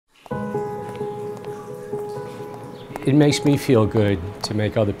It makes me feel good to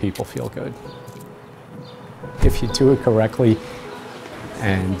make other people feel good. If you do it correctly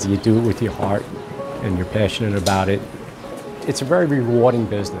and you do it with your heart and you're passionate about it, it's a very rewarding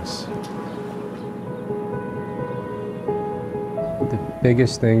business. The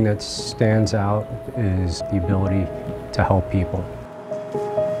biggest thing that stands out is the ability to help people.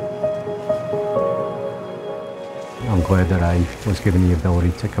 I'm glad that I was given the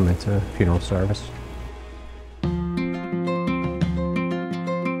ability to come into funeral service.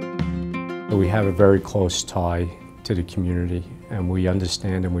 We have a very close tie to the community, and we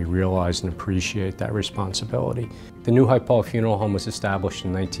understand and we realize and appreciate that responsibility. The new Hyde Park Funeral Home was established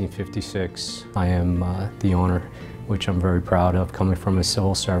in 1956. I am the owner, which I'm very proud of, coming from a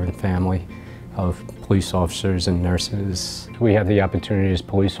civil servant family of police officers and nurses. We have the opportunity as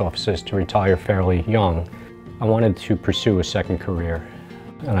police officers to retire fairly young. I wanted to pursue a second career,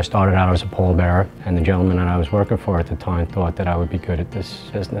 and I started out as a pallbearer, and the gentleman that I was working for at the time thought that I would be good at this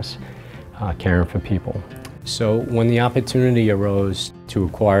business, caring for people. So when the opportunity arose to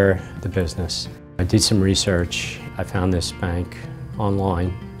acquire the business, I did some research. I found this bank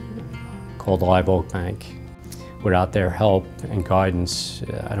online called Live Oak Bank. Without their help and guidance,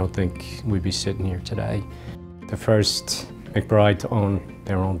 I don't think we'd be sitting here today. The first McBride to own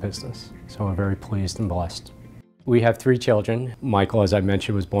their own business, so I'm very pleased and blessed. We have 3 children. Michael, as I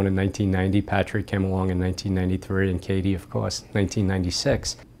mentioned, was born in 1990. Patrick came along in 1993, and Katie, of course,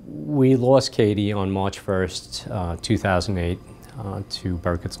 1996. We lost Katie on March 1st, 2008, to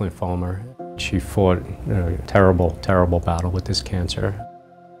Burkitt's lymphoma. She fought a terrible, terrible battle with this cancer.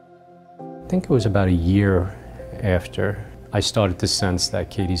 I think it was about a year after I started to sense that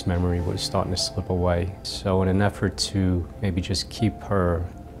Katie's memory was starting to slip away. So in an effort to maybe just keep her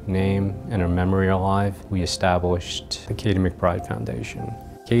name and her memory alive, we established the Katie McBride Foundation.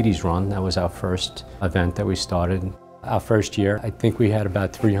 Katie's Run, that was our first event that we started. Our first year, I think we had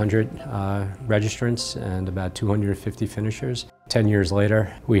about 300 registrants and about 250 finishers. 10 years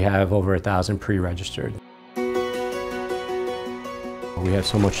later, we have over 1,000 pre-registered. We have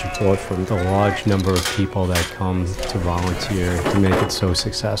so much support from the large number of people that come to volunteer to make it so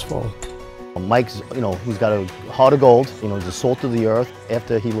successful. Mike's, he's got a heart of gold, he's the salt of the earth.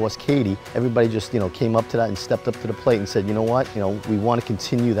 After he lost Katie, everybody just, came up to that and stepped up to the plate and said, you know what, we want to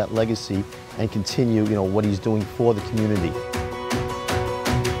continue that legacy and continue, what he's doing for the community.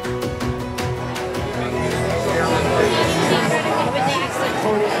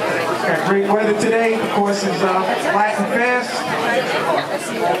 Great weather today. The course is flat and fast.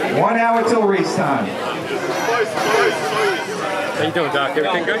 1 hour till race time. How you doing, Doc?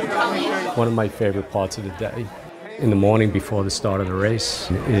 Everything good? One of my favorite parts of the day, in the morning before the start of the race,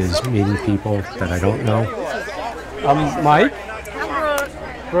 is meeting people that I don't know. I'm Mike.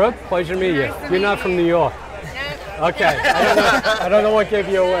 Brooke, pleasure to meet you. You're not from New York. Okay, I don't know what gave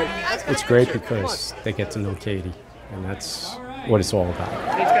you away. It's great because they get to know Katie, and that's what it's all about.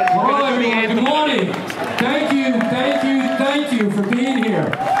 Hello everyone, good morning. Thank you for being here.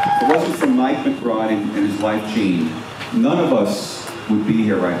 If it wasn't for Mike McBride and his wife Jean, none of us would be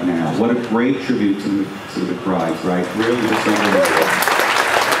here right now. What a great tribute to the McBrides, right? Really just unbelievable.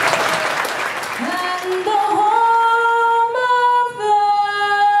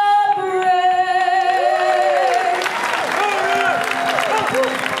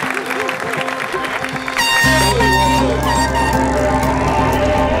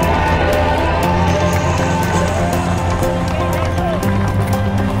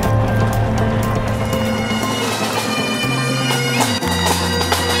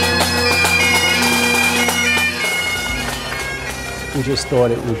 We just thought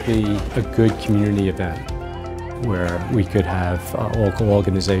it would be a good community event where we could have local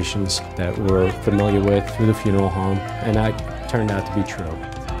organizations that we're familiar with through the funeral home, and that turned out to be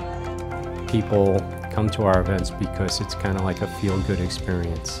true. People come to our events because it's kind of like a feel-good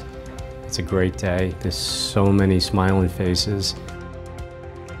experience. It's a great day. There's so many smiling faces.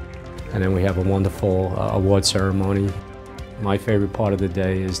 And then we have a wonderful award ceremony. My favorite part of the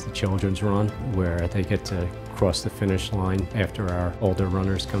day is the children's run, where they get to cross the finish line after our older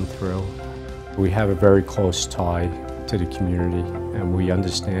runners come through. We have a very close tie to the community, and we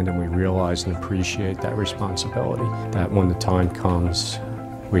understand and we realize and appreciate that responsibility, that when the time comes,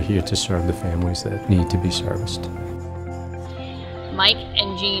 we're here to serve the families that need to be serviced. Mike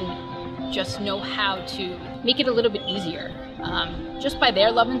and Jean just know how to make it a little bit easier, just by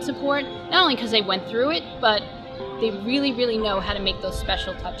their love and support, not only because they went through it, but they really, really know how to make those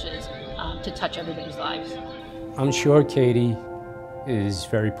special touches to touch everybody's lives. I'm sure Katie is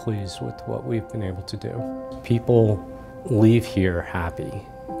very pleased with what we've been able to do. People leave here happy.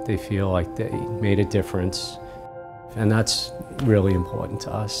 They feel like they made a difference And that's really important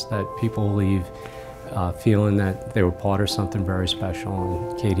to us, that people leave feeling that they were part of something very special,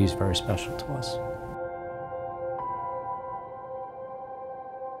 and Katie's very special to us.